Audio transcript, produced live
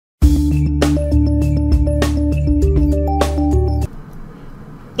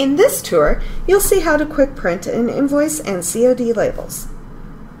In this tour, you'll see how to quick print an invoice and COD labels.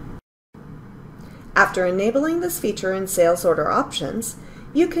 After enabling this feature in Sales Order Options,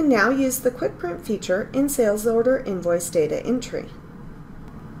 you can now use the Quick Print feature in Sales Order Invoice Data Entry.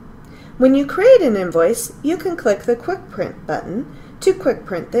 When you create an invoice, you can click the Quick Print button to quick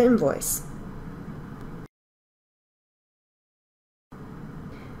print the invoice.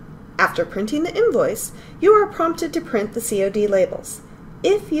 After printing the invoice, you are prompted to print the COD labels.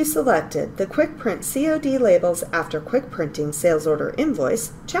 If you selected the Quick Print COD Labels after quick printing Sales Order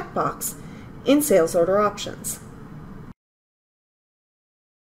Invoice checkbox in Sales Order Options.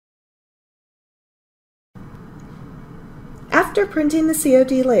 After printing the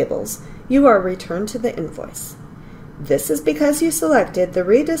COD labels, you are returned to the invoice. This is because you selected the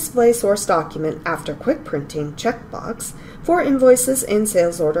Redisplay Source Document after quick printing checkbox for invoices in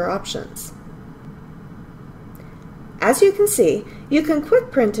Sales Order Options. As you can see, you can quick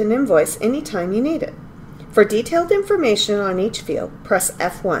print an invoice anytime you need it. For detailed information on each field, press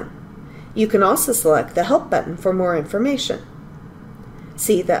F1. You can also select the Help button for more information.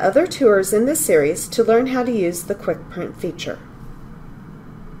 See the other tours in this series to learn how to use the Quick Print feature.